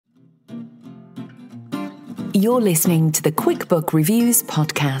You're listening to the Quick Book Reviews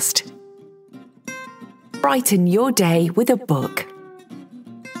podcast. Brighten your day with a book.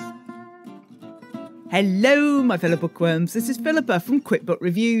 Hello, my fellow bookworms. This is Philippa from Quick Book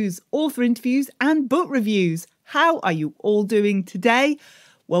Reviews, author interviews and book reviews. How are you all doing today?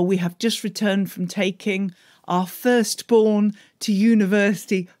 Well, we have just returned from taking our firstborn to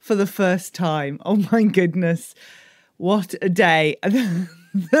university for the first time. Oh my goodness, what a day.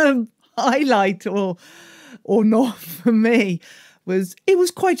 The highlight or not for me was it was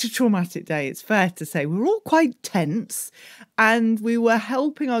quite a traumatic day, it's fair to say. We were all quite tense and we were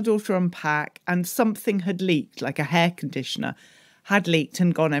helping our daughter unpack, and something had leaked, like a hair conditioner had leaked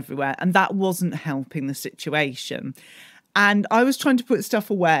and gone everywhere, and that wasn't helping the situation. And I was trying to put stuff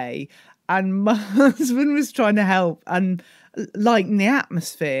away and my husband was trying to help and lighten the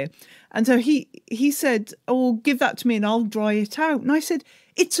atmosphere. And so he said, "Oh, give that to me and I'll dry it out." And I said,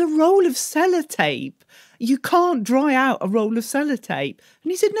 "It's a roll of sellotape. You can't dry out a roll of sellotape."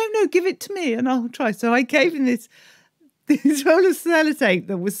 And he said, no, give it to me and I'll try. So I gave him this roll of sellotape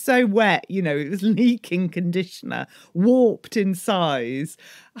that was so wet, you know, it was leaking conditioner, warped in size,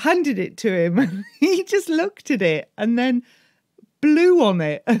 handed it to him and he just looked at it and then blew on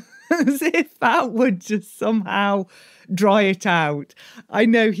it as if that would just somehow dry it out. I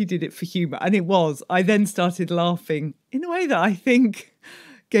know he did it for humour, and it was. I then started laughing in a way that I think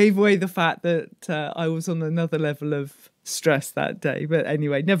gave away the fact that I was on another level of stress that day. But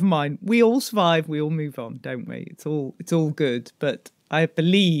anyway, never mind. We all survive. We all move on, don't we? It's all good. But I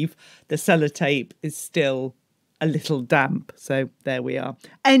believe the sellotape is still a little damp. So there we are.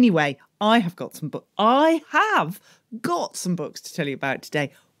 Anyway, I have got some books to tell you about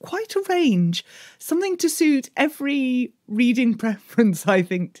today. Quite a range. Something to suit every reading preference, I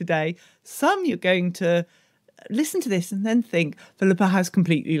think, today. Some you're going to listen to this and then think Philippa has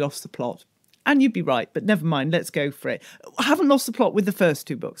completely lost the plot. And you'd be right, but never mind, let's go for it. I haven't lost the plot with the first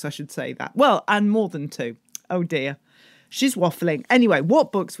two books, I should say that. Well, and more than two. Oh dear. She's waffling. Anyway,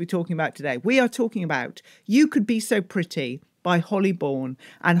 what books are we talking about today? We are talking about You Could Be So Pretty by Holly Bourne.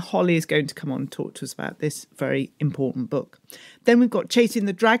 And Holly is going to come on and talk to us about this very important book. Then we've got Chasing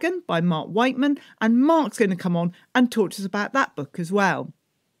the Dragon by Mark Wightman. And Mark's going to come on and talk to us about that book as well.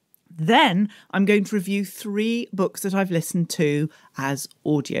 Then I'm going to review 3 books that I've listened to as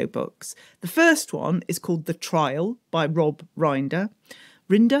audiobooks. The first one is called The Trial by Rob Rinder.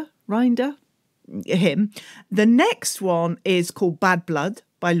 Rinder? Him. The next one is called Bad Blood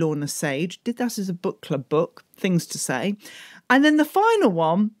by Lorna Sage. Did that as a book club book. Things to say. And then the final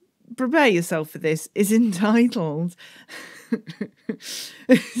one, prepare yourself for this, is entitled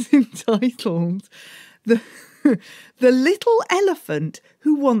The Little Elephant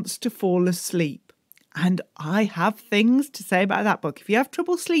Who Wants to Fall Asleep. And I have things to say about that book. If you have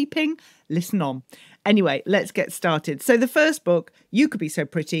trouble sleeping, listen on. Anyway, let's get started. So the first book, You Could Be So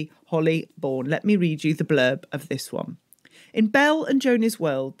Pretty, Holly Bourne. Let me read you the blurb of this one. In Belle and Joni's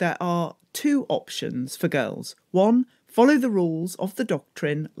world, there are 2 options for girls. 1, follow the rules of the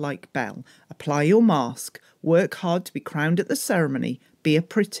doctrine like Belle. Apply your mask, work hard to be crowned at the ceremony, be a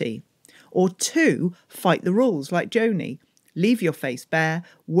pretty. Or 2, fight the rules like Joni. Leave your face bare,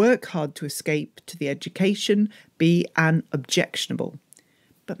 work hard to escape to the education, be an objectionable.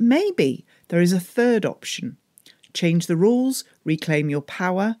 But maybe there is a 3rd option. Change the rules, reclaim your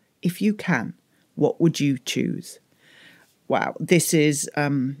power, if you can. What would you choose? Wow, this is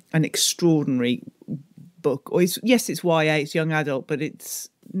an extraordinary book. Yes, it's YA, it's young adult, but it's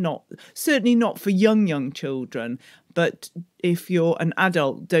certainly not for young children. But if you're an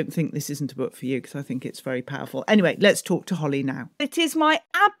adult, don't think this isn't a book for you, because I think it's very powerful. Anyway, let's talk to Holly now. It is my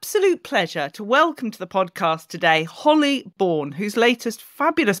absolute pleasure to welcome to the podcast today Holly Bourne, whose latest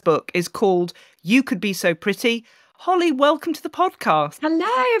fabulous book is called You Could Be So Pretty. Holly, welcome to the podcast.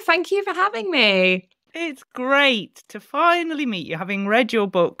 Hello, thank you for having me. It's great to finally meet you, having read your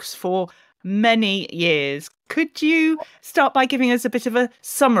books for many years. Could you start by giving us a bit of a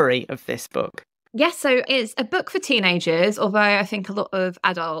summary of this book? Yes, so it's a book for teenagers, although I think a lot of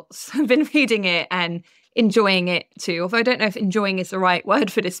adults have been reading it and enjoying it too. Although I don't know if enjoying is the right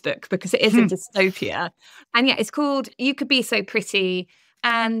word for this book, because it is a dystopia. And yeah, it's called You Could Be So Pretty.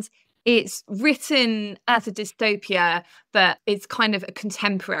 And it's written as a dystopia, but it's kind of a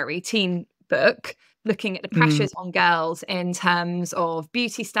contemporary teen book, looking at the pressures on girls in terms of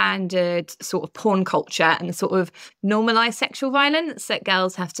beauty standards, sort of porn culture, and the sort of normalised sexual violence that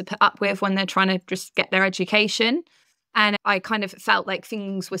girls have to put up with when they're trying to just get their education. And I kind of felt like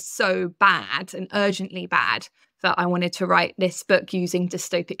things were so bad and urgently bad that I wanted to write this book using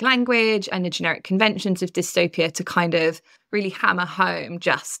dystopic language and the generic conventions of dystopia to kind of really hammer home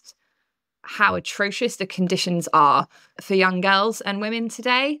just how atrocious the conditions are for young girls and women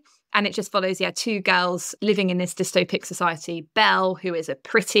today. And it just follows, two girls living in this dystopic society. Belle, who is a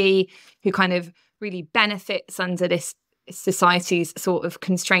pretty, who kind of really benefits under this society's sort of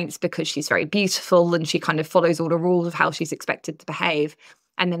constraints because she's very beautiful and she kind of follows all the rules of how she's expected to behave.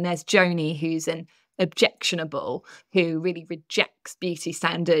 And then there's Joni, who's an objectionable, who really rejects beauty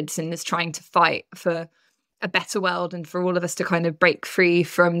standards and is trying to fight for a better world and for all of us to kind of break free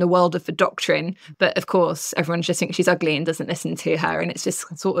from the world of the doctrine. But of course, everyone just thinks she's ugly and doesn't listen to her. And it's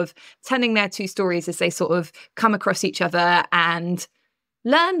just sort of telling their two stories as they sort of come across each other and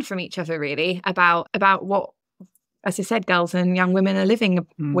learn from each other, really, about what, as I said, girls and young women are living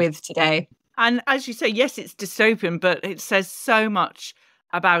with today. And as you say, yes, it's dystopian, but it says so much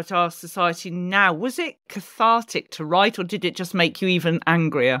about our society now. Was it cathartic to write, or did it just make you even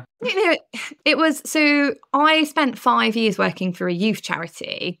angrier? It was. So I spent 5 years working for a youth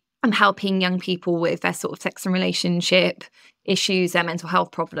charity and helping young people with their sort of sex and relationship issues, their mental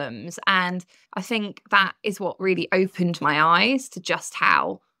health problems. And I think that is what really opened my eyes to just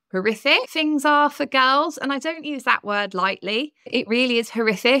how horrific things are for girls. And I don't use that word lightly. It really is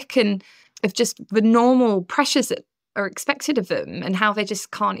horrific, and of just the normal pressures that are expected of them and how they just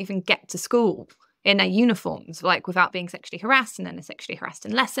can't even get to school in their uniforms, like without being sexually harassed, and then they're sexually harassed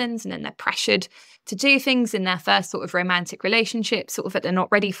in lessons, and then they're pressured to do things in their first sort of romantic relationship, sort of that they're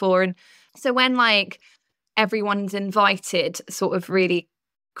not ready for. And so when like everyone's invited sort of really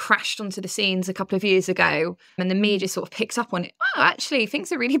crashed onto the scenes a couple of years ago and the media sort of picked up on it, oh, actually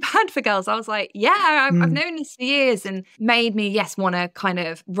things are really bad for girls, I was like, I've known this for years, and made me want to kind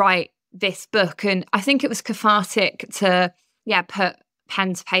of write this book. And I think it was cathartic to put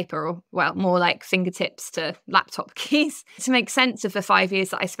pen to paper, or well, more like fingertips to laptop keys, to make sense of the 5 years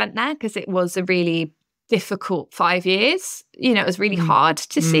that I spent there, because it was a really difficult 5 years. It was really hard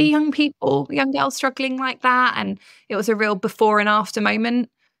to see young girls struggling like that, and it was a real before and after moment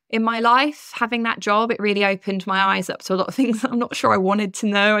in my life. Having that job, it really opened my eyes up to a lot of things that I'm not sure I wanted to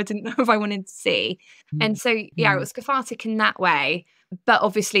know. I didn't know if I wanted to see. And so it was cathartic in that way. But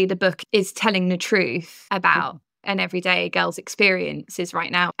obviously the book is telling the truth about an everyday girl's experiences right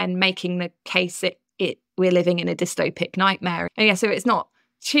now, and making the case that we're living in a dystopic nightmare. And so it's not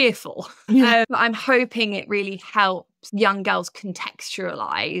cheerful. But I'm hoping it really helps young girls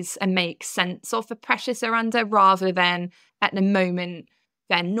contextualize and make sense of the pressures they're under, rather than at the moment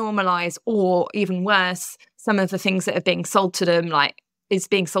then normalize, or even worse, some of the things that are being sold to them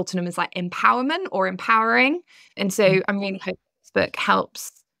as like empowerment or empowering. And so I'm really hoping book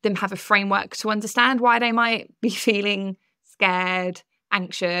helps them have a framework to understand why they might be feeling scared,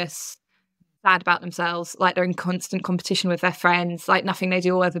 anxious, sad about themselves, like they're in constant competition with their friends, like nothing they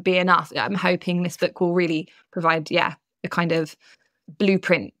do will ever be enough. I'm hoping this book will really provide, a kind of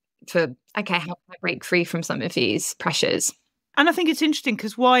blueprint for, okay, how can I break free from some of these pressures? And I think it's interesting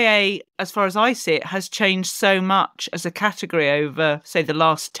because YA, as far as I see it, has changed so much as a category over, say, the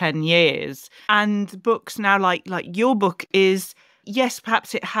last 10 years. And books now, like your book is, yes,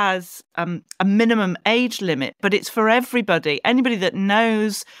 perhaps it has a minimum age limit, but it's for everybody. Anybody that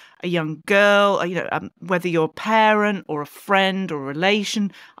knows a young girl, whether you're a parent or a friend or a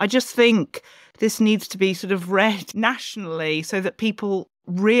relation. I just think this needs to be sort of read nationally so that people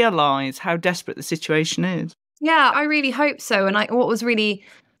realise how desperate the situation is. Yeah, I really hope so. And what was really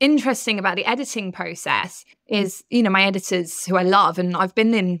interesting about the editing process is, my editors who I love, and I've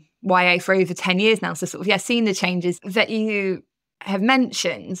been in YA for over 10 years now, so sort of, seen the changes that you have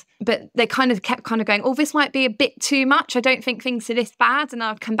mentioned, but they kind of kept going, oh, this might be a bit too much. I don't think things are this bad. And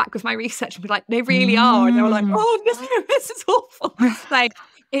I'd come back with my research and be like, they really are. And they were like, oh, no, this is awful. Like,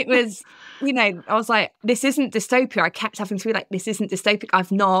 it was, I was like, this isn't dystopia. I kept having to be like, this isn't dystopic.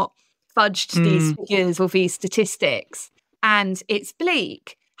 I've not fudged these figures or these statistics, and it's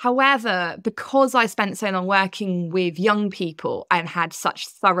bleak. However, because I spent so long working with young people and had such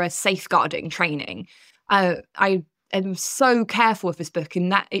thorough safeguarding training, I am so careful with this book,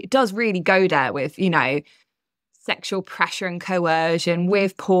 and that it does really go there with, sexual pressure and coercion,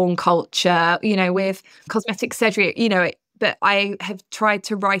 with porn culture, with cosmetic surgery, but I have tried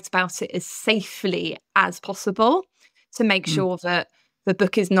to write about it as safely as possible to make sure that the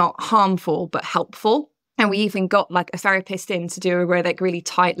book is not harmful but helpful. And we even got a therapist in to do a really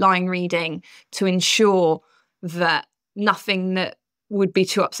tight line reading to ensure that nothing that would be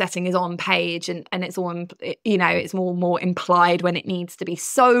too upsetting is on page, and it's all it's more implied when it needs to be,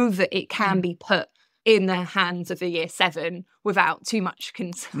 so that it can be put in the hands of a year 7 without too much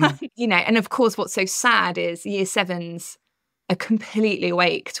concern. And of course what's so sad is year 7s are completely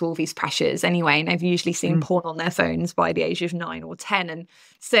awake to all these pressures anyway, and they've usually seen porn on their phones by the age of 9 or 10, and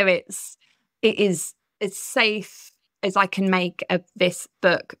so it's it is as safe as I can make of this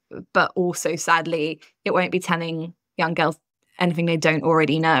book, but also sadly, it won't be telling young girls anything they don't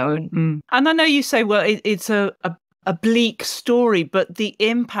already know. And I know you say, well, it's a bleak story, but the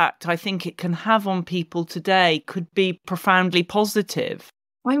impact I think it can have on people today could be profoundly positive.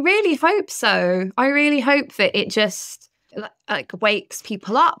 I really hope so. I really hope that it just like wakes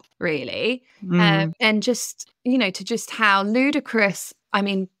people up, really. And just, you know, to just how ludicrous, I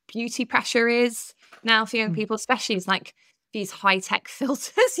mean, beauty pressure is now for young people, especially. It's like these high-tech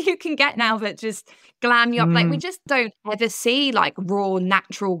filters you can get now that just glam you up. Like, we just don't ever see like raw,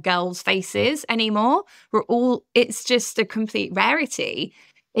 natural girls' faces anymore. It's just a complete rarity.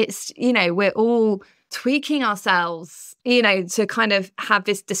 It's, you know, we're all tweaking ourselves, you know, to kind of have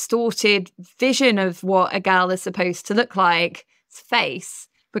this distorted vision of what a girl is supposed to look like, face,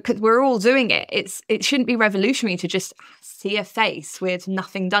 because we're all doing it. It shouldn't be revolutionary to just see a face with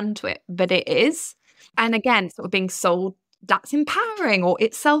nothing done to it, but it is. And again, sort of being sold that's empowering, or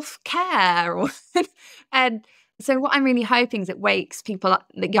it's self-care, or and so what I'm really hoping is it wakes people up,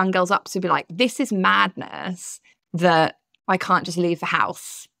 the young girls up, to be like, this is madness, that I can't just leave the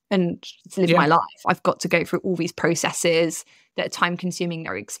house and live my life. I've got to go through all these processes that are time consuming,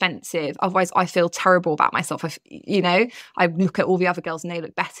 they're expensive. Otherwise I feel terrible about myself. I look at all the other girls and they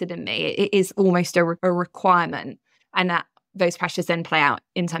look better than me. It is almost a requirement. And that those pressures then play out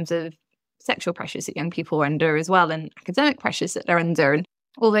in terms of sexual pressures that young people are under as well, and academic pressures that they're under, and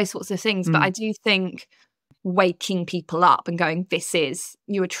all those sorts of things. But I do think waking people up and going,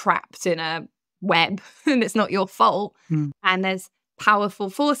 you are trapped in a web and it's not your fault. And there's powerful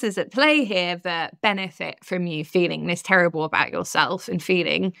forces at play here that benefit from you feeling this terrible about yourself and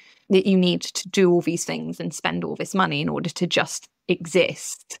feeling that you need to do all these things and spend all this money in order to just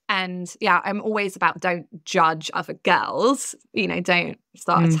exist. And I'm always about, don't judge other girls, you know, don't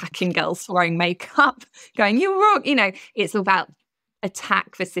start attacking girls for wearing makeup, going, you're wrong, you know. It's about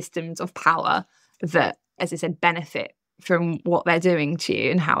attack the systems of power that, as I said, benefit from what they're doing to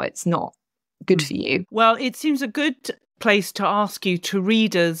you and how it's not good for you. Well, it seems a good place to ask you to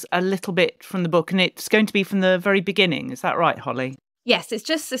read us a little bit from the book, and it's going to be from the very beginning. Is that right, Holly? Yes, it's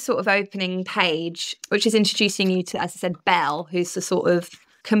just the sort of opening page, which is introducing you to, as I said, Belle, who's the sort of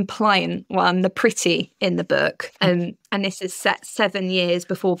compliant one, the pretty in the book. And this is set 7 years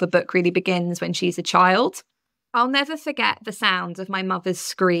before the book really begins, when she's a child. I'll never forget the sound of my mother's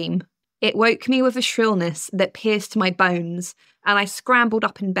scream. It woke me with a shrillness that pierced my bones, and I scrambled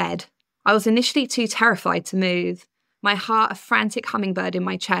up in bed. I was initially too terrified to move, my heart a frantic hummingbird in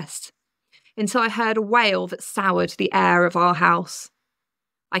my chest, until I heard a wail that soured the air of our house.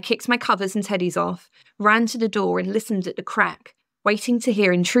 I kicked my covers and teddies off, ran to the door and listened at the crack, waiting to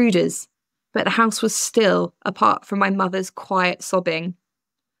hear intruders. But the house was still, apart from my mother's quiet sobbing.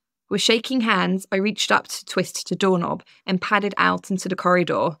 With shaking hands, I reached up to twist the doorknob and padded out into the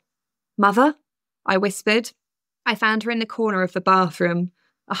corridor. "Mother?" I whispered. I found her in the corner of the bathroom,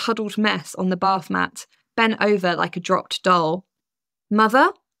 a huddled mess on the bath mat, bent over like a dropped doll.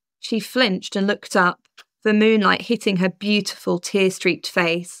 "Mother?" She flinched and looked up, the moonlight hitting her beautiful tear-streaked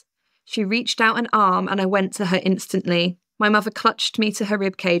face. She reached out an arm and I went to her instantly. My mother clutched me to her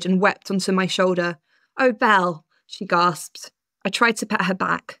ribcage and wept onto my shoulder. "Oh, Belle," she gasped. I tried to pat her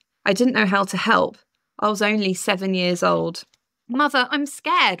back. I didn't know how to help. I was only 7 years old. "Mother, I'm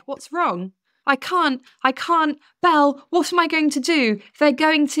scared. What's wrong?" I can't. Belle, what am I going to do? They're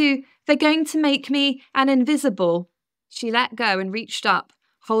going to make me an invisible." She let go and reached up,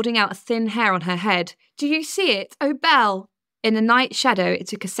 holding out a thin hair on her head. "Do you see it? Oh, Belle." In the night shadow, it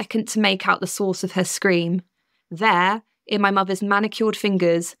took a second to make out the source of her scream. There, in my mother's manicured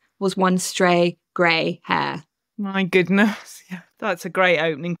fingers, was one stray grey hair. My goodness. Yeah, that's a great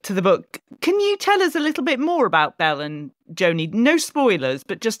opening to the book. Can you tell us a little bit more about Belle and Joni? No spoilers,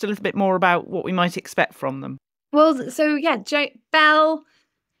 but just a little bit more about what we might expect from them. Well, so yeah, Belle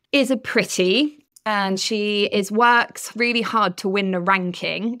is a pretty, and she works really hard to win the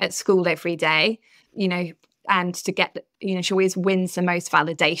ranking at school every day, you know, and to get, you know, she always wins the most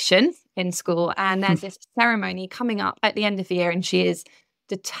validation in school. And there's this ceremony coming up at the end of the year, and she is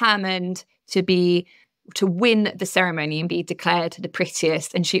determined to win the ceremony and be declared the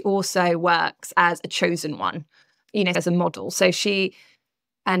prettiest. And she also works as a chosen one, you know, as a model. So she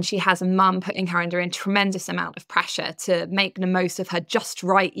has a mum putting her under a tremendous amount of pressure to make the most of her just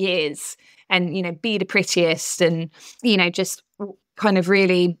right years and, you know, be the prettiest and, you know, just kind of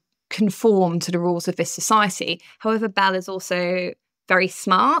really conform to the rules of this society. However, Belle is also very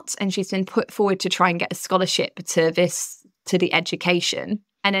smart, and she's been put forward to try and get a scholarship to the education.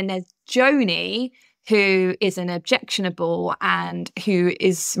 And then there's Joni, who is an objectionable and who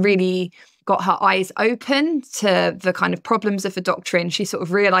is really got her eyes open to the kind of problems of the doctrine. She sort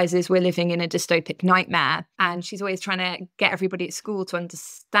of realizes we're living in a dystopic nightmare. And she's always trying to get everybody at school to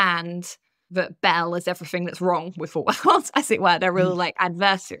understand that Belle is everything that's wrong with the world, as it were. They're real like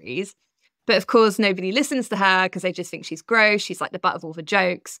adversaries. But of course, nobody listens to her because they just think she's gross. She's like the butt of all the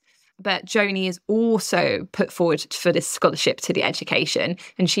jokes. But Joni is also put forward for this scholarship to the education.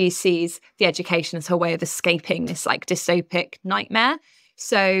 And she sees the education as her way of escaping this like dystopic nightmare.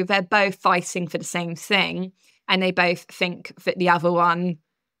 So they're both fighting for the same thing. And they both think that the other one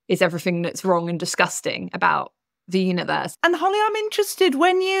is everything that's wrong and disgusting about the universe. And Holly, I'm interested,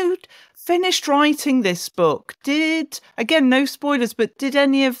 when you finished writing this book, again, no spoilers, but did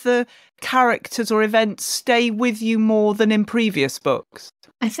any of the characters or events stay with you more than in previous books?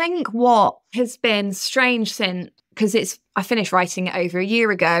 I think what has been strange because I finished writing it over a year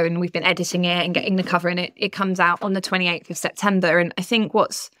ago and we've been editing it and getting the cover, and it comes out on the 28th of September. And I think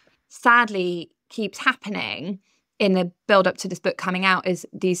what's sadly keeps happening in the build up to this book coming out is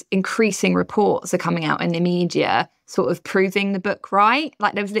these increasing reports are coming out in the media sort of proving the book right.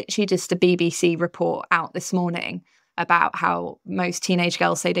 Like there was literally just a BBC report out this morning about how most teenage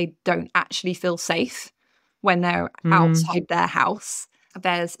girls say they don't actually feel safe when they're outside their house.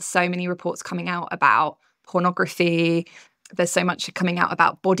 There's so many reports coming out about pornography. There's so much coming out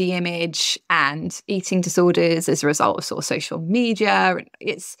about body image and eating disorders as a result of sort of social media.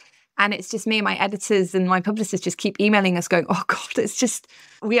 And it's just me and my editors and my publicists just keep emailing us going, oh God, it's just,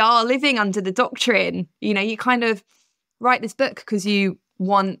 we are living under the doctrine. You know, you kind of write this book because you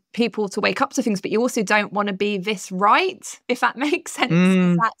want people to wake up to things, but you also don't want to be this right, if that makes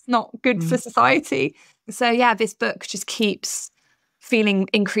sense. That's not good for society. So yeah, this book just keeps feeling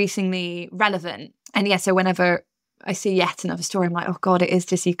increasingly relevant. And yeah, so whenever I see yet another story, I'm like, oh God, it is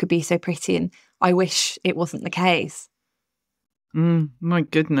just, you could be so pretty. And I wish it wasn't the case. My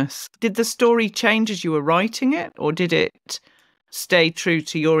goodness. Did the story change as you were writing it, or did it stay true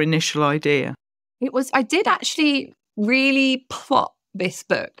to your initial idea? I did actually really plot this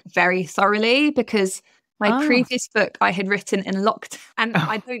book very thoroughly, because my previous book I had written in lockdown, and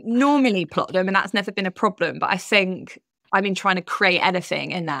I don't normally plot them, and that's never been a problem. But I think I've been trying to create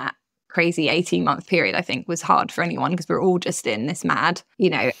anything in that crazy 18-month period, I think was hard for anyone, because we're all just in this mad,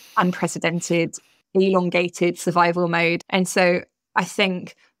 unprecedented, elongated survival mode. And so I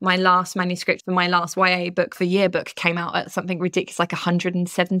think my last manuscript for my last YA book, the yearbook, came out at something ridiculous like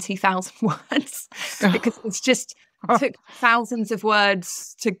 170,000 words, because it's just took thousands of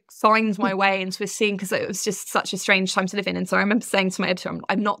words to find my way into a scene, because it was just such a strange time to live in. And so I remember saying to my editor,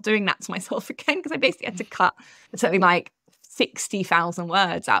 I'm not doing that to myself again, because I basically had to cut something like 60,000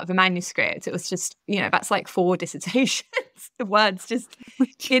 words out of a manuscript. It was just, that's like 4 dissertations. The words just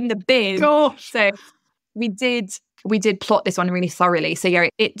in the bin. Gosh. So we did plot this one really thoroughly. So yeah,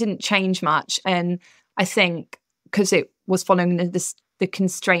 it didn't change much. And I think because it was following the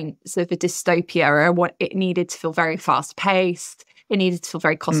constraints of a dystopia, or what it needed to feel very fast paced, it needed to feel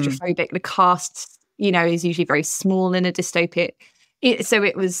very claustrophobic. The cast, is usually very small in a dystopia.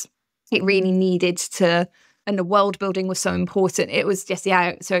 It really needed to. And the world building was so important. It was just, so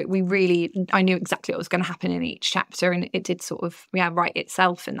I knew exactly what was going to happen in each chapter, and it did sort of, write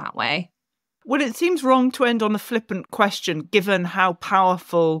itself in that way. Well, it seems wrong to end on a flippant question, given how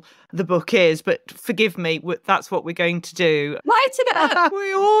powerful the book is, but forgive me, that's what we're going to do. Lighten it up!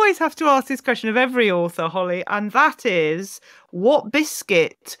 We always have to ask this question of every author, Holly, and that is, what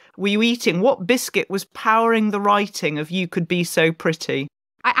biscuit were you eating? What biscuit was powering the writing of You Could Be So Pretty?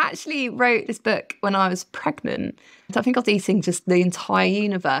 I actually wrote this book when I was pregnant. I think I was eating just the entire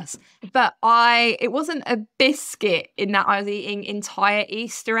universe. But it wasn't a biscuit in that I was eating entire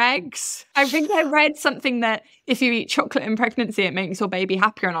Easter eggs. I think I read something that if you eat chocolate in pregnancy, it makes your baby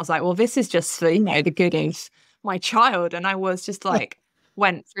happier. And I was like, well, this is just for, the good of my child. And I was just like,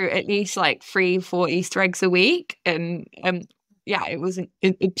 went through at least like 3-4 Easter eggs a week. And it was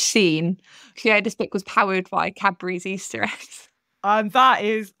obscene. Yeah, this book was powered by Cadbury's Easter eggs. And that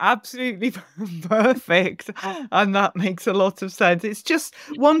is absolutely perfect. And that makes a lot of sense. It's just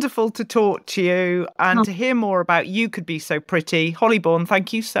wonderful to talk to you and to hear more about You Could Be So Pretty. Holly Bourne,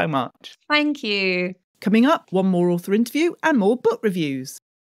 thank you so much. Thank you. Coming up, one more author interview and more book reviews.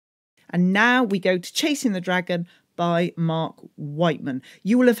 And now we go to Chasing the Dragon by Mark Wightman.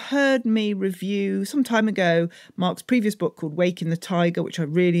 You will have heard me review some time ago Mark's previous book called Waking the Tiger, which I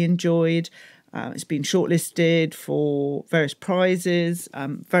really enjoyed. It's been shortlisted for various prizes.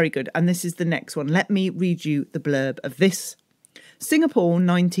 Very good. And this is the next one. Let me read you the blurb of this. Singapore,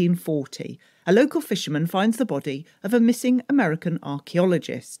 1940. A local fisherman finds the body of a missing American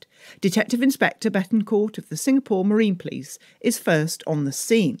archaeologist. Detective Inspector Betancourt of the Singapore Marine Police is first on the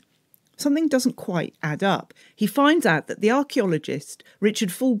scene. Something doesn't quite add up. He finds out that the archaeologist Richard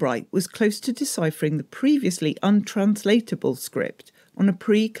Fulbright was close to deciphering the previously untranslatable script on a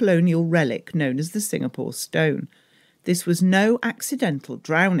pre-colonial relic known as the Singapore Stone. This was no accidental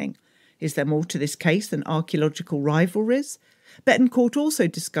drowning. Is there more to this case than archaeological rivalries? Betancourt also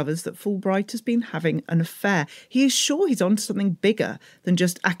discovers that Fulbright has been having an affair. He is sure he's onto something bigger than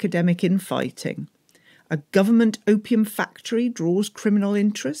just academic infighting. A government opium factory draws criminal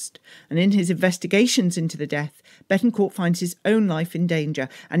interest, and in his investigations into the death, Betancourt finds his own life in danger,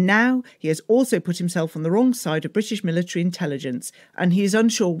 and now he has also put himself on the wrong side of British military intelligence, and he is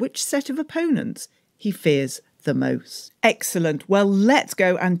unsure which set of opponents he fears the most. Excellent. Well, let's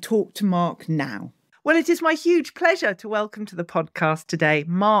go and talk to Mark now. Well, it is my huge pleasure to welcome to the podcast today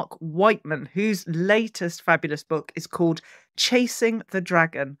Mark Wightman, whose latest fabulous book is called Chasing the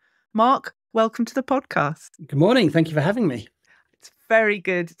Dragon. Mark, welcome to the podcast. Good morning. Thank you for having me. It's very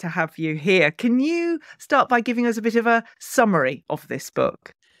good to have you here. Can you start by giving us a bit of a summary of this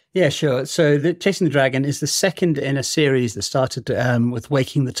book? Yeah, sure. So Chasing the Dragon is the second in a series that started with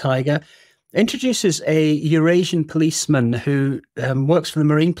Waking the Tiger. Introduces a Eurasian policeman who works for the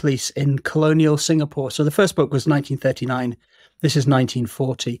Marine Police in colonial Singapore. So the first book was 1939. This is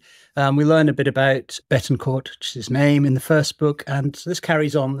 1940. We learn a bit about Betancourt, which is his name, in the first book, and this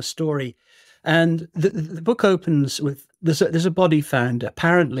carries on the story. And the book opens with, there's a body found,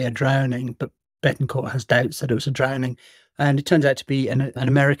 apparently a drowning, but Betancourt has doubts that it was a drowning. And it turns out to be an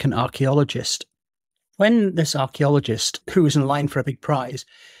American archaeologist. When this archaeologist, who was in line for a big prize,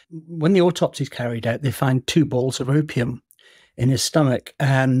 when the autopsy is carried out, they find 2 balls of opium in his stomach.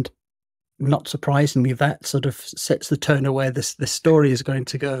 And not surprisingly, that sort of sets the tone of where this story is going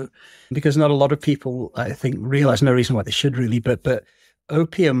to go. Because not a lot of people, I think, realize, no reason why they should really, but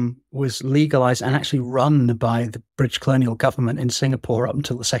opium was legalized and actually run by the British colonial government in Singapore up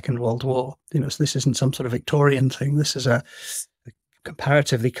until the Second World War. So this isn't some sort of Victorian thing. This is a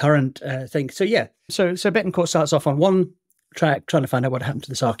comparatively current thing. So Betancourt starts off on one track trying to find out what happened to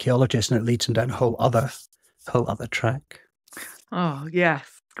this archaeologist, and it leads him down a whole other track. Oh, yes.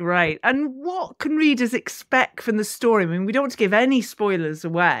 Great. And what can readers expect from the story? I mean, we don't want to give any spoilers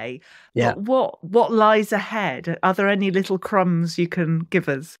away. Yeah. But what lies ahead? Are there any little crumbs you can give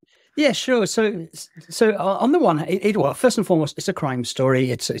us? Yeah, sure. So on the one, well, first and foremost, it's a crime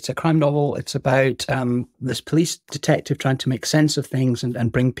story. It's a crime novel. It's about this police detective trying to make sense of things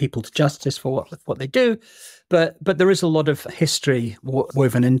and bring people to justice for what they do. But there is a lot of history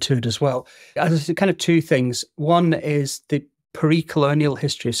woven into it as well. There's kind of 2 things. One is the pre-colonial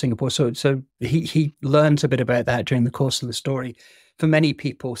history of Singapore. So he learns a bit about that during the course of the story. For many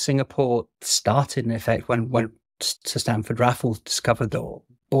people, Singapore started in effect when Sir Stamford Raffles discovered or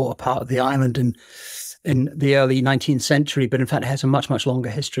bought a part of the island in the early 19th century, but in fact it has a much, much longer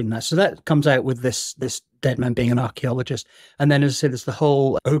history than that. So that comes out with this dead man being an archaeologist. And then, as I say, there's the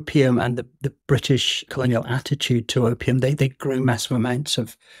whole opium and the British colonial attitude to opium. They grew massive amounts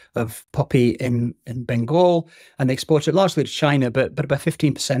of poppy in Bengal, and they exported it largely to China, but about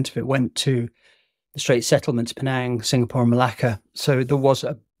 15% of it went to the Strait settlements, Penang, Singapore, and Malacca. So there was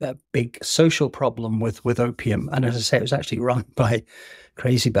a big social problem with opium. And as I say, it was actually run by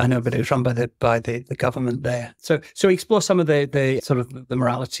crazy, but it was run by the government there. So we explore some of the sort of the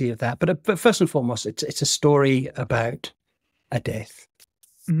morality of that. But first and foremost, it's a story about a death.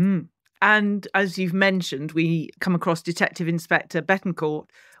 Mm-hmm. And as you've mentioned, we come across Detective Inspector Betancourt,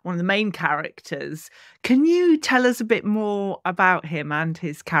 one of the main characters. Can you tell us a bit more about him and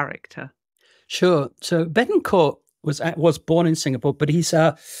his character? Sure. So Betancourt was born in Singapore, but he's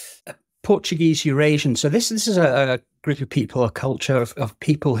a Portuguese Eurasian. So this is a group of people, a culture of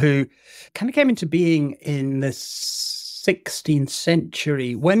people who kind of came into being in the 16th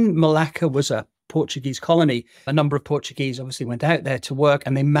century when Malacca was a Portuguese colony. A number of Portuguese obviously went out there to work,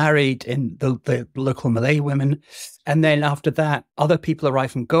 and they married in the local Malay women. And then after that, other people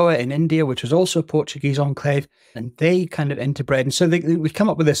arrived from Goa in India, which was also a Portuguese enclave, and they kind of interbred. And so we've come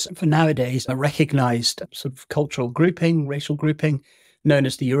up with this, for nowadays, a recognized sort of cultural grouping, racial grouping, known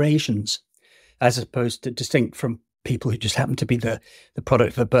as the Eurasians, as opposed to distinct from people who just happen to be the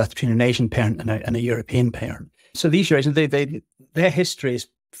product of a birth between an Asian parent and a European parent. So these Eurasians, their history is,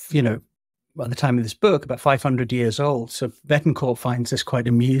 by the time of this book, about 500 years old. So Betancourt finds this quite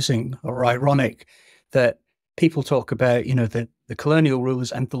amusing or ironic that people talk about, the colonial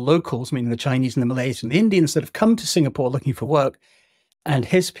rulers and the locals, meaning the Chinese and the Malays and the Indians that have come to Singapore looking for work, and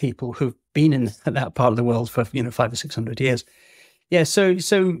his people who've been in that part of the world for, 500 or 600 years. Yeah, so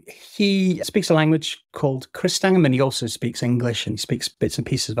he speaks a language called Kristang, and he also speaks English, and he speaks bits and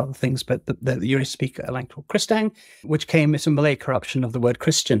pieces of other things, but the Yuris speak a language called Kristang, which came as a Malay corruption of the word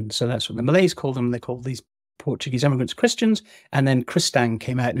Christian. So that's what the Malays called them. They called these Portuguese immigrants Christians, and then Kristang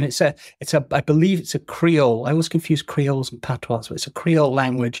came out, and it's a I believe it's a Creole. I always confuse Creoles and patois, but it's a Creole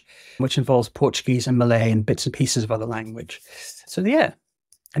language which involves Portuguese and Malay and bits and pieces of other language. So yeah,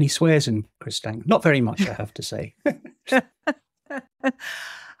 and he swears in Kristang. Not very much, I have to say.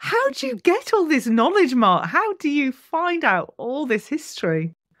 How do you get all this knowledge, Mark? How do you find out all this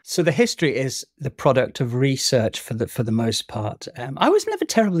history? So the history is the product of research for the most part. I was never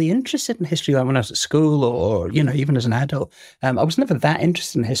terribly interested in history when I was at school or even as an adult. I was never that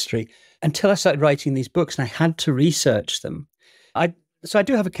interested in history until I started writing these books, and I had to research them. So I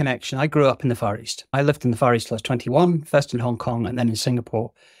do have a connection. I grew up in the Far East. I lived in the Far East till I was 21, first in Hong Kong and then in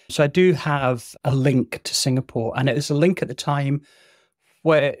Singapore. So I do have a link to Singapore, and it was a link at the time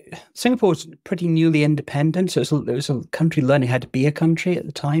where Singapore was pretty newly independent. So it was a country learning how to be a country at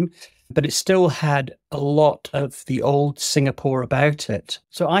the time, but it still had a lot of the old Singapore about it.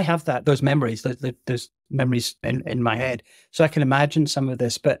 So I have those memories, those memories in my head. So I can imagine some of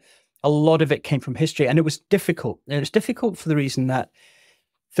this, but a lot of it came from history, and it was difficult. It was difficult for the reason that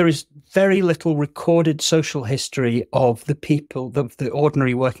there is very little recorded social history of the people, the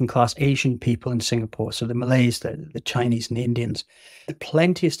ordinary working class Asian people in Singapore. So the Malays, the Chinese and the Indians. There's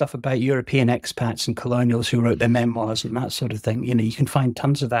plenty of stuff about European expats and colonials who wrote their memoirs and that sort of thing. You can find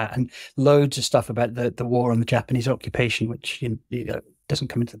tons of that, and loads of stuff about the war and the Japanese occupation, which doesn't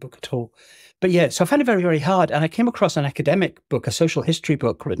come into the book at all. But yeah, so I found it very, very hard. And I came across an academic book, a social history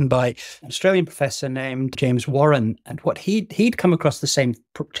book written by an Australian professor named James Warren. And what he'd come across the same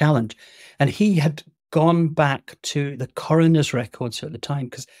challenge. And he had gone back to the coroner's records at the time,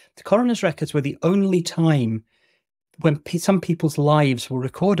 because the coroner's records were the only time when some people's lives were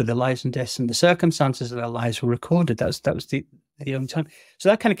recorded, their lives and deaths, and the circumstances of their lives were recorded. That was the only time. So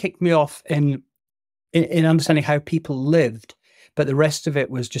that kind of kicked me off in understanding how people lived. But the rest of it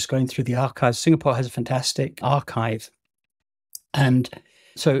was just going through the archives. Singapore has a fantastic archive. And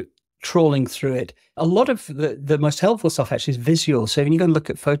so trawling through it, a lot of the most helpful stuff actually is visual. So when you go and look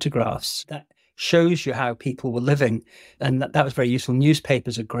at photographs, that shows you how people were living. And that was very useful.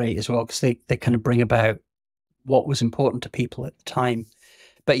 Newspapers are great as well, because they kind of bring about what was important to people at the time.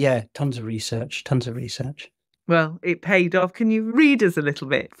 But yeah, tons of research. Well, it paid off. Can you read us a little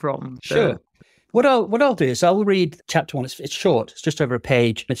bit from? Sure. What I'll do is I'll read chapter 1. It's short. It's just over a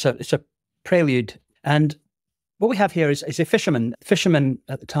page. It's a prelude. And what we have here is a fisherman. Fishermen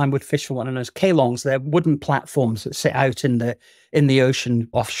at the time would fish for what are known as kelongs. They're wooden platforms that sit out in the ocean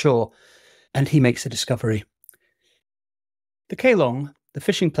offshore. And he makes a discovery. The kelong, the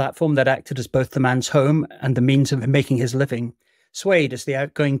fishing platform that acted as both the man's home and the means of making his living, swayed as the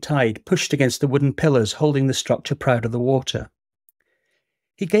outgoing tide pushed against the wooden pillars holding the structure proud of the water.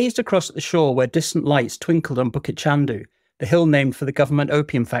 He gazed across at the shore where distant lights twinkled on Bukit Chandu, the hill named for the government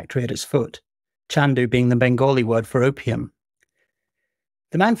opium factory at its foot, Chandu being the Bengali word for opium.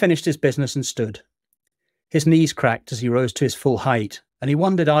 The man finished his business and stood. His knees cracked as he rose to his full height, and he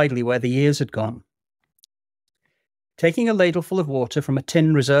wondered idly where the years had gone. Taking a ladleful of water from a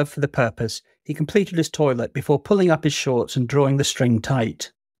tin reserved for the purpose, he completed his toilet before pulling up his shorts and drawing the string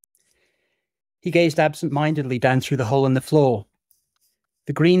tight. He gazed absent-mindedly down through the hole in the floor.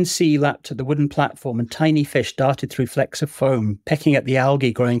 The green sea lapped at the wooden platform, and tiny fish darted through flecks of foam, pecking at the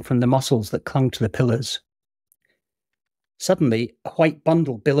algae growing from the mussels that clung to the pillars. Suddenly, a white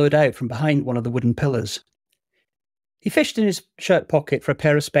bundle billowed out from behind one of the wooden pillars. He fished in his shirt pocket for a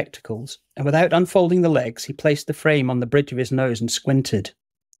pair of spectacles, and without unfolding the legs, he placed the frame on the bridge of his nose and squinted.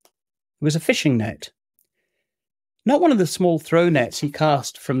 It was a fishing net. Not one of the small throw nets he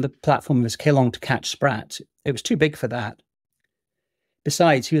cast from the platform of his kelong to catch sprats. It was too big for that.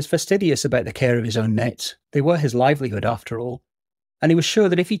 Besides, he was fastidious about the care of his own nets. They were his livelihood, after all. And he was sure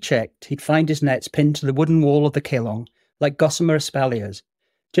that if he checked, he'd find his nets pinned to the wooden wall of the kelong, like gossamer espaliers,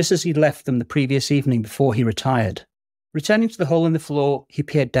 just as he'd left them the previous evening before he retired. Returning to the hole in the floor, he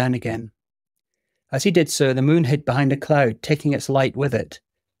peered down again. As he did so, the moon hid behind a cloud, taking its light with it.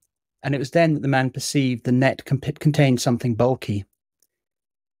 And it was then that the man perceived the net contained something bulky.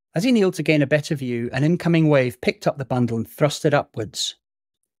 As he kneeled to gain a better view, an incoming wave picked up the bundle and thrust it upwards.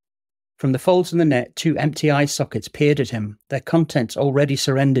 From the folds in the net, 2 empty eye sockets peered at him, their contents already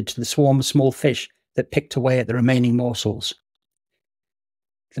surrendered to the swarm of small fish that picked away at the remaining morsels.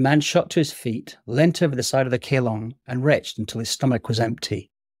 The man shot to his feet, leant over the side of the kelong, and retched until his stomach was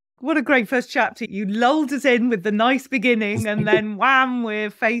empty. What a great first chapter. You lulled us in with the nice beginning, and then wham, we're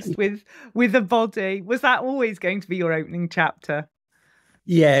faced with a body. Was that always going to be your opening chapter?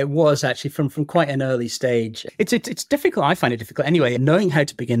 Yeah, it was actually from quite an early stage. It's difficult. I find it difficult anyway, knowing how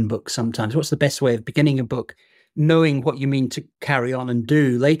to begin books sometimes. What's the best way of beginning a book? Knowing what you mean to carry on and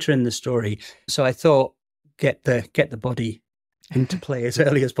do later in the story. So I thought, get the body into play as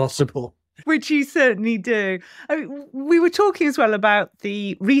early as possible. Which you certainly do. I mean, we were talking as well about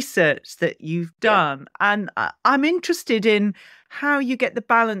the research that you've done, and I'm interested in how you get the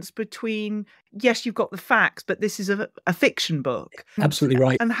balance between, yes, you've got the facts, but this is a fiction book. Absolutely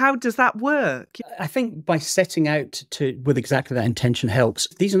right. And how does that work? I think by setting out to with exactly that intention helps.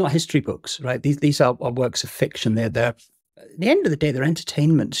 These are not history books, right? These are works of fiction. They're at the end of the day, they're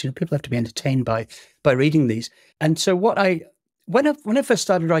entertainments. People have to be entertained by reading these. And so when I first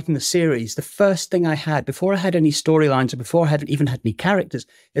started writing the series, the first thing I had, before I had any storylines or before I even had any characters,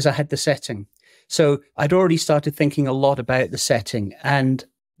 is I had the setting. So I'd already started thinking a lot about the setting, and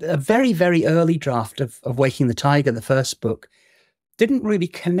a very, very early draft of Waking the Tiger, the first book, didn't really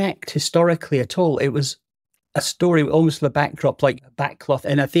connect historically at all. It was a story almost with a backdrop, like a backcloth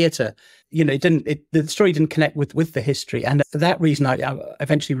in a theatre. The story didn't connect with the history. And for that reason, I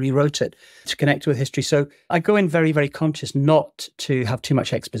eventually rewrote it to connect with history. So I go in very, very conscious not to have too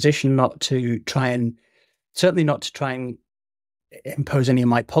much exposition, certainly not to try and impose any of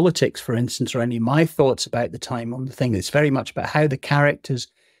my politics, for instance, or any of my thoughts about the time on the thing. It's very much about how the characters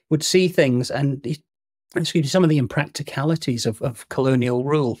would see things and some of the impracticalities of colonial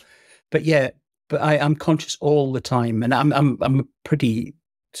rule. But I'm conscious all the time, and I'm a pretty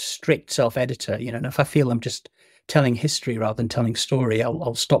strict self-editor, and if I feel I'm just telling history rather than telling story,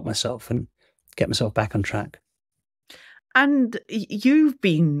 I'll stop myself and get myself back on track. And you've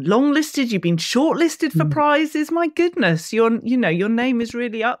been longlisted, you've been shortlisted for prizes. My goodness, your name is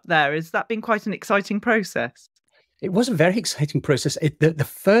really up there. Has that been quite an exciting process? It was a very exciting process. The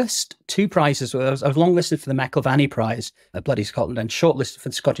first two prizes were, I was longlisted for the McIlvanney Prize at Bloody Scotland and shortlisted for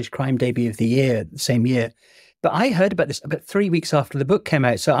the Scottish Crime Debut of the Year the same year. But I heard about this about 3 weeks after the book came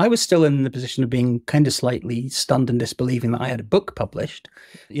out. So I was still in the position of being kind of slightly stunned and disbelieving that I had a book published.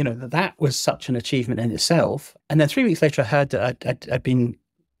 That was such an achievement in itself. And then 3 weeks later, I heard that I'd been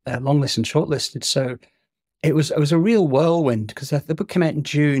longlisted and shortlisted. So it was a real whirlwind, because the book came out in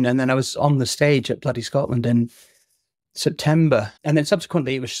June, and then I was on the stage at Bloody Scotland in September. And then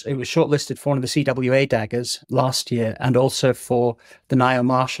subsequently, it was shortlisted for one of the CWA daggers last year, and also for the Niall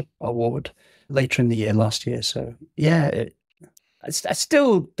Marsh Award later in the year last year. So yeah, I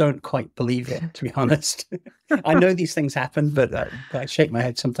still don't quite believe it, to be honest. I know these things happen, but I shake my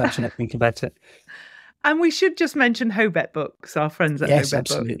head sometimes when I think about it. And we should just mention Hobet Books, our friends at Hobet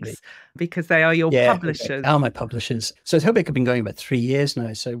absolutely. Books, because they are your publishers. They are my publishers. So Hobet have been going about 3 years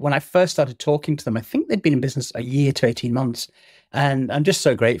now. So when I first started talking to them, I think they'd been in business a year to 18 months. And I'm just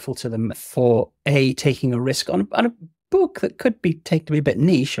so grateful to them for taking a risk on a book that could be taken to be a bit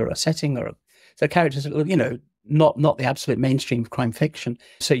niche, or a setting, or so characters, not the absolute mainstream of crime fiction.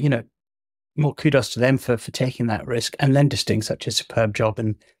 So, more kudos to them for taking that risk, and then just doing such a superb job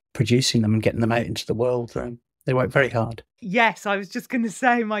in producing them and getting them out into the world. They work very hard. Yes, I was just going to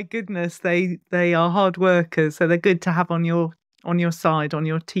say, my goodness, they are hard workers, so they're good to have on your side, on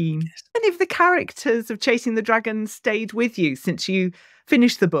your team. Yes. Any of the characters of Chasing the Dragon stayed with you since you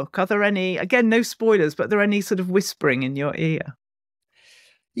finished the book? Are there any, again, no spoilers, but are there any sort of whispering in your ear?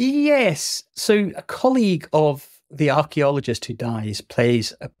 Yes. So a colleague of the archaeologist who dies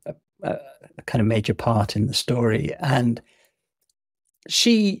plays a kind of major part in the story, and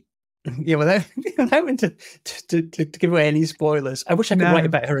she, without to give away any spoilers, I wish I could write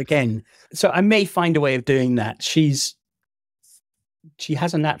about her again. So I may find a way of doing that. She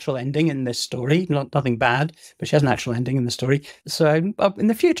has a natural ending in this story, nothing bad, but she has a natural ending in the story. So in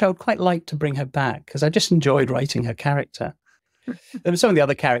the future, I would quite like to bring her back, because I just enjoyed writing her character. Some of the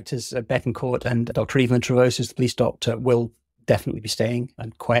other characters, Betancourt and Dr. Evelyn Trevose, who's the police doctor, will definitely be staying,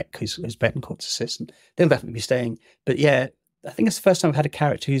 and Queck, who's Betancourt's assistant, they'll definitely be staying. But yeah, I think it's the first time I've had a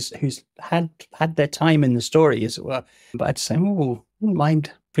character who's had their time in the story, as it were. But I'd say, wouldn't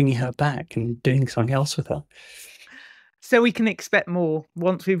mind bringing her back and doing something else with her. So we can expect more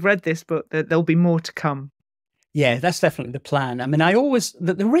once we've read this book, that there'll be more to come. Yeah, that's definitely the plan. I mean,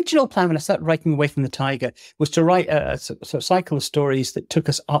 the original plan when I started writing Away from the Tiger was to write a sort of cycle of stories that took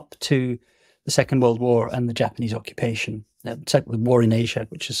us up to the Second World War and the Japanese occupation, the war in Asia,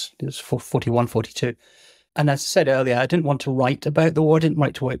 which is 41, 42. And as I said earlier, I didn't want to write about the war. I didn't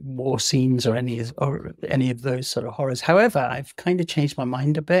write to write war scenes or any of those sort of horrors. However, I've kind of changed my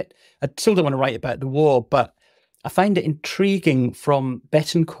mind a bit. I still don't want to write about the war, but I find it intriguing from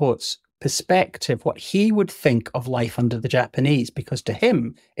Betancourt's perspective, what he would think of life under the Japanese, because to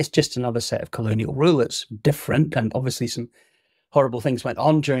him, it's just another set of colonial rulers, different, and obviously some horrible things went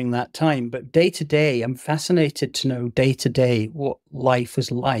on during that time. But day to day, I'm fascinated to know day to day what life was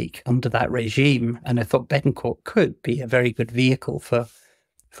like under that regime. And I thought Bettencourt could be a very good vehicle for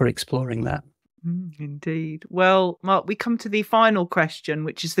exploring that. Indeed. Well, Mark, we come to the final question,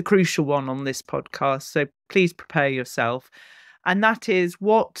 which is the crucial one on this podcast. So please prepare yourself. And that is,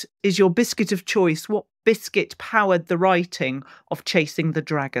 what is your biscuit of choice? What biscuit powered the writing of Chasing the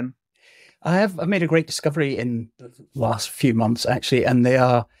Dragon? I've made a great discovery in the last few months, actually, and they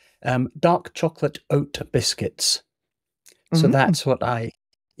are dark chocolate oat biscuits. So that's what I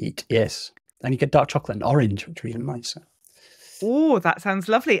eat, yes. And you get dark chocolate and orange, which are even nicer. Oh, that sounds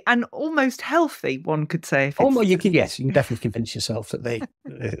lovely. And almost healthy, one could say. Yes, you can definitely convince yourself that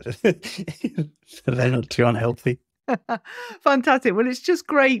they're not too unhealthy. Fantastic. Well, it's just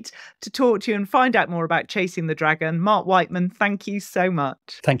great to talk to you and find out more about Chasing the Dragon. Mark Wightman, thank you so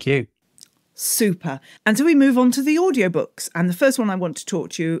much. Thank you. Super. And so we move on to the audiobooks. And the first one I want to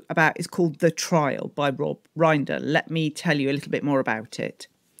talk to you about is called The Trial by Rinder. Let me tell you a little bit more about it.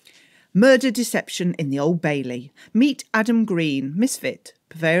 Murder deception in the Old Bailey. Meet Adam Green, misfit,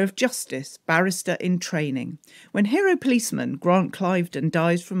 purveyor of justice, barrister in training. When hero policeman Grant Cliveden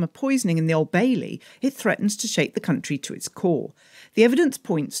dies from a poisoning in the Old Bailey, it threatens to shake the country to its core. The evidence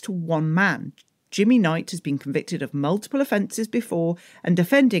points to one man. Jimmy Knight has been convicted of multiple offences before, and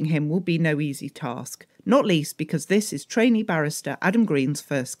defending him will be no easy task, not least because this is trainee barrister Adam Green's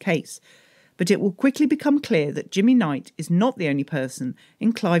first case. But it will quickly become clear that Jimmy Knight is not the only person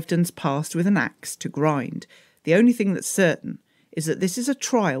in Cliveden's past with an axe to grind. The only thing that's certain is that this is a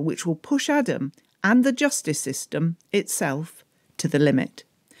trial which will push Adam and the justice system itself to the limit.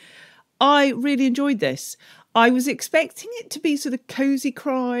 I really enjoyed this. I was expecting it to be sort of cosy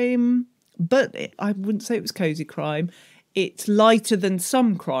crime, but I wouldn't say it was cosy crime. It's lighter than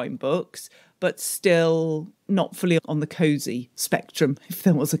some crime books, but still not fully on the cosy spectrum, if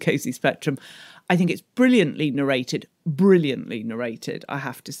there was a cosy spectrum. I think it's brilliantly narrated, I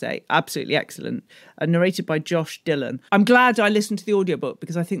have to say. Absolutely excellent. Narrated by Josh Dillon. I'm glad I listened to the audiobook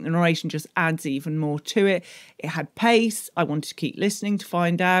because I think the narration just adds even more to it. It had pace. I wanted to keep listening to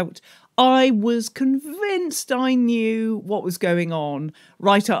find out. I was convinced I knew what was going on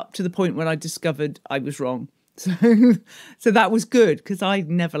right up to the point when I discovered I was wrong. So that was good because I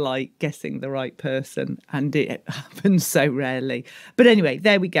never like guessing the right person and it happens so rarely. But anyway,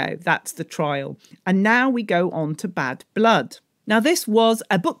 there we go. That's The Trial. And now we go on to Bad Blood. Now, this was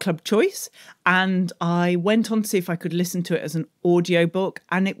a book club choice and I went on to see if I could listen to it as an audiobook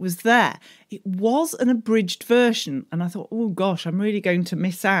and it was there. It was an abridged version and I thought, oh gosh, I'm really going to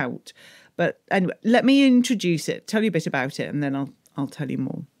miss out. But anyway, let me introduce it, tell you a bit about it and then I'll tell you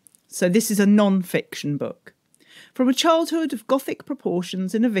more. So this is a non-fiction book. From a childhood of Gothic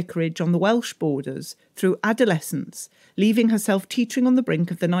proportions in a vicarage on the Welsh borders through adolescence, leaving herself teetering on the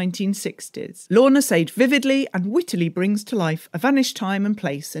brink of the 1960s, Lorna Sage vividly and wittily brings to life a vanished time and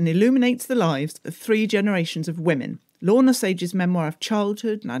place and illuminates the lives of 3 generations of women. Lorna Sage's memoir of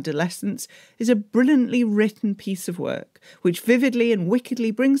childhood and adolescence is a brilliantly written piece of work, which vividly and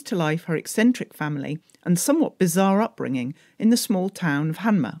wickedly brings to life her eccentric family and somewhat bizarre upbringing in the small town of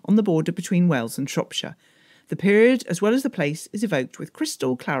Hanmer on the border between Wales and Shropshire. The period, as well as the place, is evoked with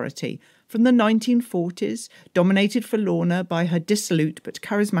crystal clarity from the 1940s, dominated for Lorna by her dissolute but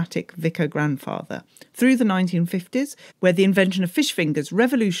charismatic vicar grandfather, through the 1950s, where the invention of fish fingers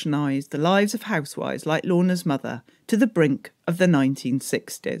revolutionised the lives of housewives like Lorna's mother, to the brink of the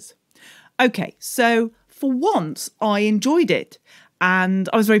 1960s. OK, so for once I enjoyed it. And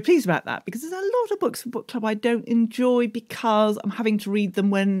I was very pleased about that because there's a lot of books for book club I don't enjoy because I'm having to read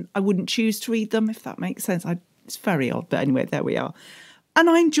them when I wouldn't choose to read them, if that makes sense. It's very odd, but anyway, there we are. And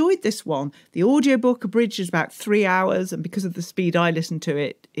I enjoyed this one. The audiobook abridged is about 3 hours, and because of the speed I listened to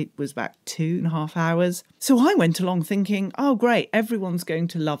it, it was about 2.5 hours. So I went along thinking, oh, great, everyone's going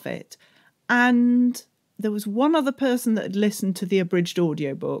to love it. And there was one other person that had listened to the abridged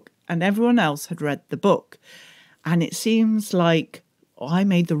audiobook, and everyone else had read the book. And it seems like I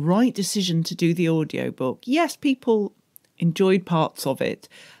made the right decision to do the audiobook. Yes, people enjoyed parts of it,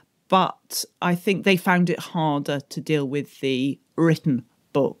 but I think they found it harder to deal with the written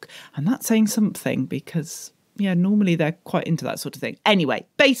book. And that's saying something because, yeah, normally they're quite into that sort of thing. Anyway,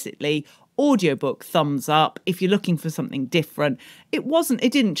 basically, audiobook, thumbs up. If you're looking for something different, it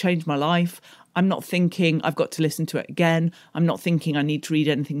didn't change my life. I'm not thinking I've got to listen to it again. I'm not thinking I need to read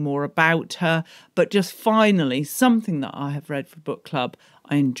anything more about her. But just finally, something that I have read for book club,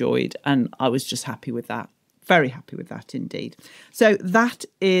 I enjoyed. And I was just happy with that. Very happy with that indeed. So that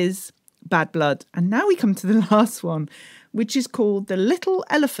is Bad Blood. And now we come to the last one, which is called The Little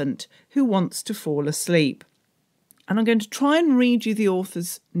Elephant Who Wants to Fall Asleep. And I'm going to try and read you the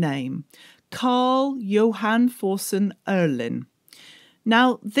author's name. Carl-Johan Forssén Ehrlin.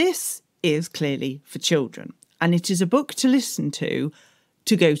 Now, this is clearly for children, and it is a book to listen to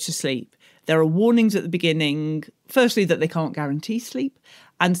go to sleep. There are warnings at the beginning, firstly, that they can't guarantee sleep,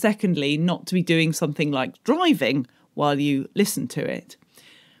 and secondly, not to be doing something like driving while you listen to it.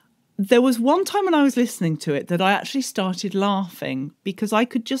 There was one time when I was listening to it that I actually started laughing because I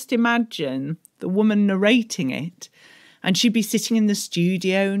could just imagine the woman narrating it, and she'd be sitting in the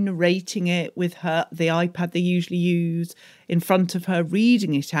studio narrating it with the iPad they usually use in front of her,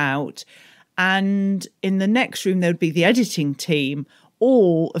 reading it out. And in the next room, there would be the editing team,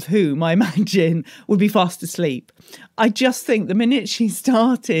 all of whom I imagine would be fast asleep. I just think the minute she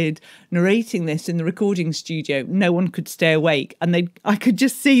started narrating this in the recording studio, no one could stay awake. And I could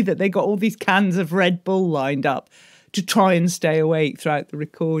just see that they got all these cans of Red Bull lined up to try and stay awake throughout the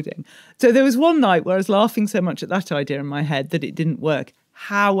recording. So there was one night where I was laughing so much at that idea in my head that it didn't work.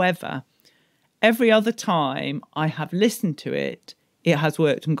 However, every other time I have listened to it, it has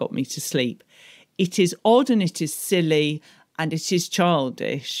worked and got me to sleep. It is odd and it is silly and it is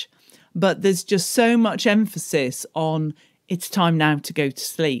childish, but there's just so much emphasis on it's time now to go to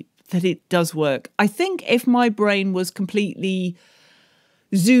sleep that it does work. I think if my brain was completely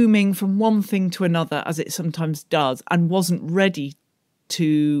zooming from one thing to another, as it sometimes does, and wasn't ready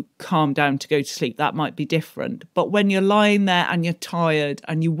to calm down to go to sleep, that might be different. But when you're lying there and you're tired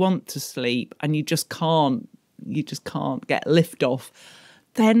and you want to sleep and you just can't get a lift off,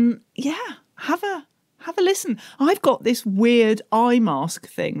 then yeah, have a listen. I've got this weird eye mask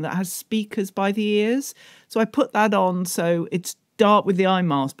thing that has speakers by the ears. So I put that on so it's dark with the eye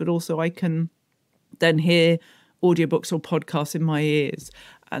mask, but also I can then hear audiobooks or podcasts in my ears.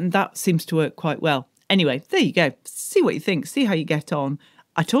 And that seems to work quite well. Anyway, there you go. See what you think. See how you get on.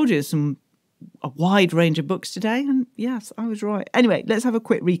 I told you there's a wide range of books today. And yes, I was right. Anyway, let's have a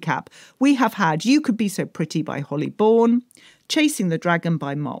quick recap. We have had You Could Be So Pretty by Holly Bourne, Chasing the Dragon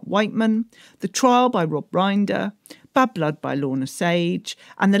by Mark Wightman, The Trial by Rob Rinder, Bad Blood by Lorna Sage,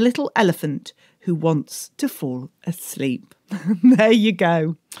 and The Little Elephant Who Wants to Fall Asleep. There you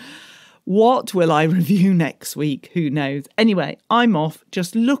go. What will I review next week? Who knows? Anyway, I'm off.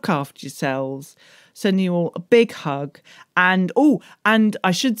 Just look after yourselves. Sending you all a big hug. And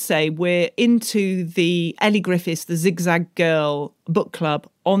I should say we're into the Ellie Griffiths, the Zigzag Girl book club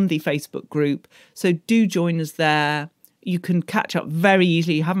on the Facebook group. So do join us there. You can catch up very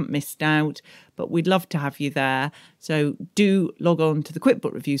easily. You haven't missed out, but we'd love to have you there. So do log on to the Quick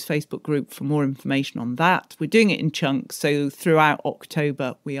Book Reviews Facebook group for more information on that. We're doing it in chunks. So throughout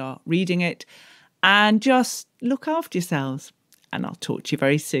October, we are reading it. And just look after yourselves. And I'll talk to you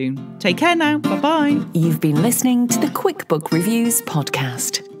very soon. Take care now. Bye-bye. You've been listening to the Quick Book Reviews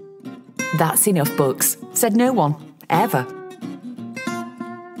podcast. That's enough books, said no one, ever.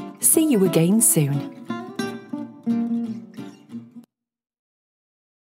 See you again soon.